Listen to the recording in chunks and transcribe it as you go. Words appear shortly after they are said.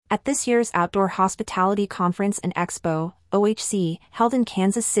At this year's Outdoor Hospitality Conference and Expo, OHC, held in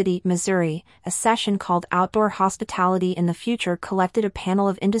Kansas City, Missouri, a session called Outdoor Hospitality in the Future collected a panel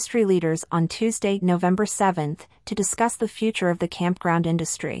of industry leaders on Tuesday, November 7th, to discuss the future of the campground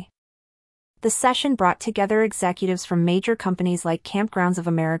industry. The session brought together executives from major companies like Campgrounds of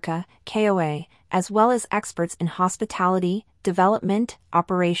America, KOA, as well as experts in hospitality, development,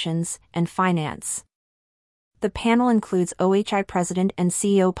 operations, and finance. The panel includes OHI President and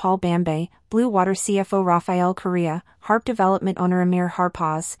CEO Paul Bambe, Blue Water CFO Rafael Correa, Harp Development owner Amir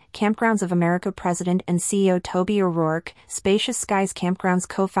Harpaz, Campgrounds of America President and CEO Toby O'Rourke, Spacious Skies Campgrounds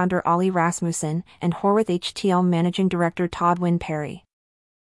co-founder Ollie Rasmussen, and Horwath HTL Managing Director Todd Wynn Perry.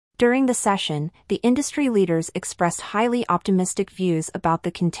 During the session, the industry leaders expressed highly optimistic views about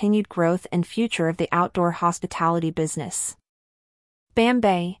the continued growth and future of the outdoor hospitality business.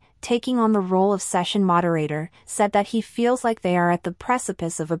 Bambe, taking on the role of session moderator, said that he feels like they are at the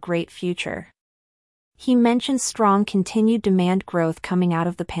precipice of a great future. He mentioned strong continued demand growth coming out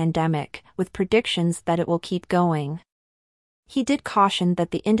of the pandemic, with predictions that it will keep going. He did caution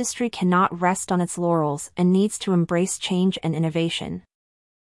that the industry cannot rest on its laurels and needs to embrace change and innovation.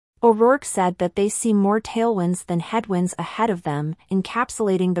 O'Rourke said that they see more tailwinds than headwinds ahead of them,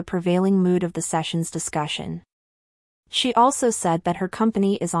 encapsulating the prevailing mood of the session's discussion. She also said that her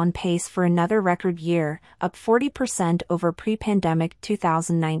company is on pace for another record year, up 40% over pre-pandemic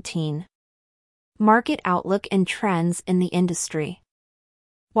 2019. Market outlook and trends in the industry.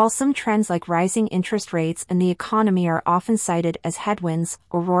 While some trends like rising interest rates and the economy are often cited as headwinds,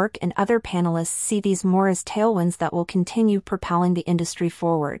 O'Rourke and other panelists see these more as tailwinds that will continue propelling the industry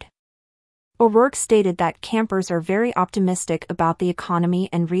forward. O'Rourke stated that campers are very optimistic about the economy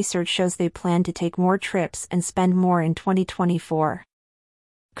and research shows they plan to take more trips and spend more in 2024.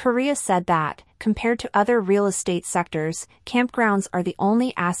 Correa said that, compared to other real estate sectors, campgrounds are the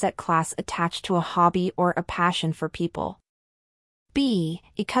only asset class attached to a hobby or a passion for people.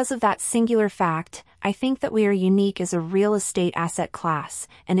 Because of that singular fact, I think that we are unique as a real estate asset class,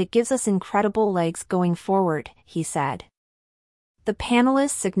 and it gives us incredible legs going forward, he said. The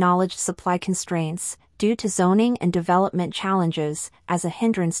panelists acknowledged supply constraints, due to zoning and development challenges, as a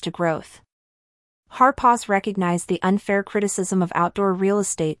hindrance to growth. Harpaz recognized the unfair criticism of outdoor real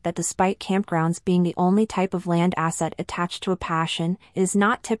estate that despite campgrounds being the only type of land asset attached to a passion, it is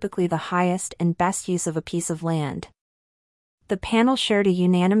not typically the highest and best use of a piece of land. The panel shared a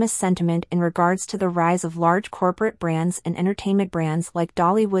unanimous sentiment in regards to the rise of large corporate brands and entertainment brands like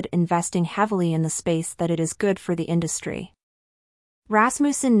Dollywood investing heavily in the space that it is good for the industry.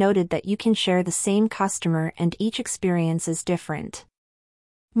 Rasmussen noted that you can share the same customer and each experience is different.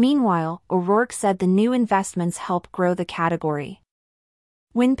 Meanwhile, O'Rourke said the new investments help grow the category.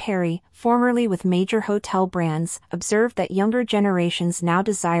 Wynn Perry, formerly with major hotel brands, observed that younger generations now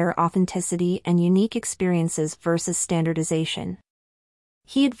desire authenticity and unique experiences versus standardization.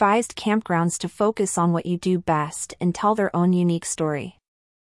 He advised campgrounds to focus on what you do best and tell their own unique story.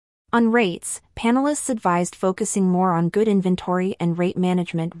 On rates, panelists advised focusing more on good inventory and rate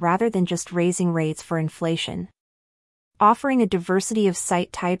management rather than just raising rates for inflation. Offering a diversity of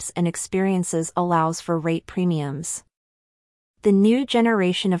site types and experiences allows for rate premiums. The new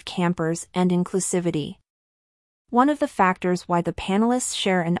generation of campers and inclusivity. One of the factors why the panelists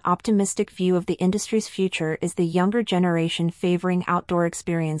share an optimistic view of the industry's future is the younger generation favoring outdoor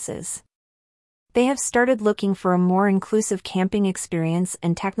experiences. They have started looking for a more inclusive camping experience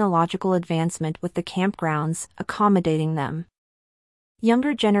and technological advancement with the campgrounds, accommodating them.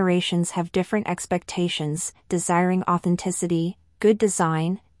 Younger generations have different expectations, desiring authenticity, good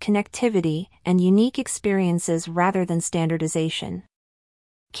design, connectivity, and unique experiences rather than standardization.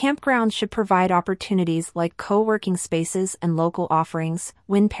 Campgrounds should provide opportunities like co-working spaces and local offerings,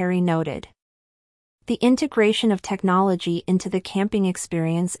 Wynn Perry noted. The integration of technology into the camping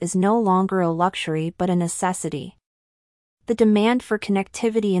experience is no longer a luxury but a necessity. The demand for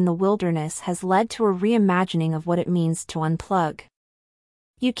connectivity in the wilderness has led to a reimagining of what it means to unplug.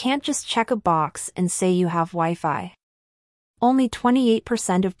 You can't just check a box and say you have Wi-Fi. Only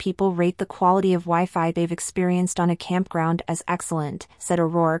 28% of people rate the quality of Wi-Fi they've experienced on a campground as excellent, said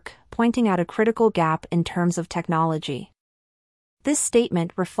O'Rourke, pointing out a critical gap in terms of technology. This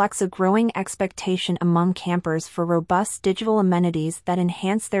statement reflects a growing expectation among campers for robust digital amenities that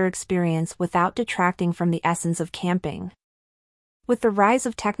enhance their experience without detracting from the essence of camping. With the rise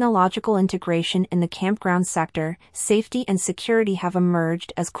of technological integration in the campground sector, safety and security have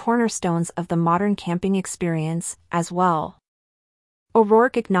emerged as cornerstones of the modern camping experience, as well.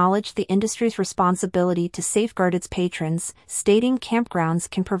 O'Rourke acknowledged the industry's responsibility to safeguard its patrons, stating campgrounds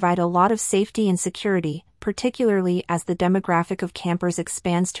can provide a lot of safety and security, particularly as the demographic of campers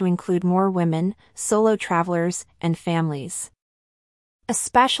expands to include more women, solo travelers, and families.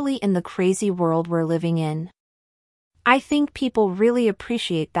 Especially in the crazy world we're living in. I think people really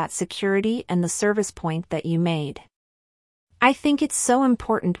appreciate that security and the service point that you made. I think it's so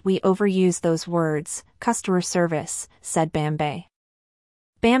important we overuse those words, customer service, said Bambay.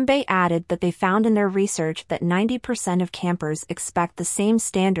 Bambay added that they found in their research that 90% of campers expect the same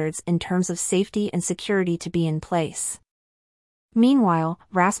standards in terms of safety and security to be in place. Meanwhile,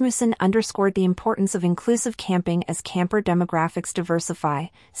 Rasmussen underscored the importance of inclusive camping as camper demographics diversify,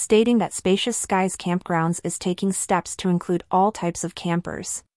 stating that Spacious Skies Campgrounds is taking steps to include all types of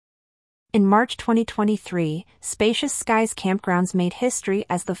campers. In March 2023, Spacious Skies Campgrounds made history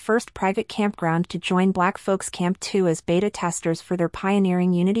as the first private campground to join Black Folks Camp 2 as beta testers for their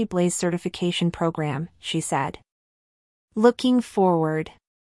pioneering Unity Blaze certification program, she said. Looking forward.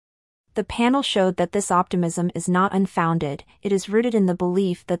 The panel showed that this optimism is not unfounded. It is rooted in the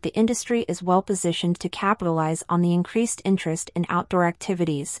belief that the industry is well positioned to capitalize on the increased interest in outdoor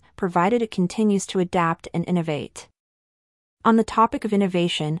activities, provided it continues to adapt and innovate. On the topic of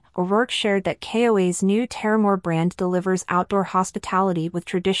innovation, O'Rourke shared that KOA's new Terramore brand delivers outdoor hospitality with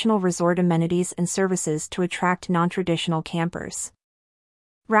traditional resort amenities and services to attract non-traditional campers.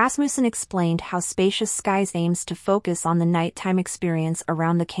 Rasmussen explained how Spacious Skies aims to focus on the nighttime experience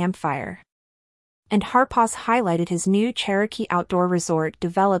around the campfire. And Harpaz highlighted his new Cherokee Outdoor Resort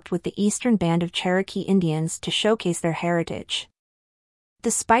developed with the Eastern Band of Cherokee Indians to showcase their heritage.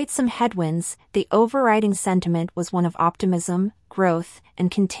 Despite some headwinds, the overriding sentiment was one of optimism, growth,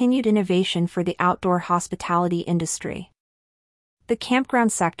 and continued innovation for the outdoor hospitality industry. The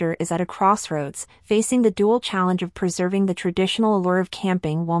campground sector is at a crossroads, facing the dual challenge of preserving the traditional allure of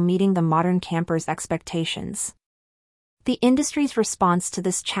camping while meeting the modern camper's expectations. The industry's response to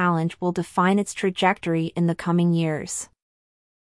this challenge will define its trajectory in the coming years.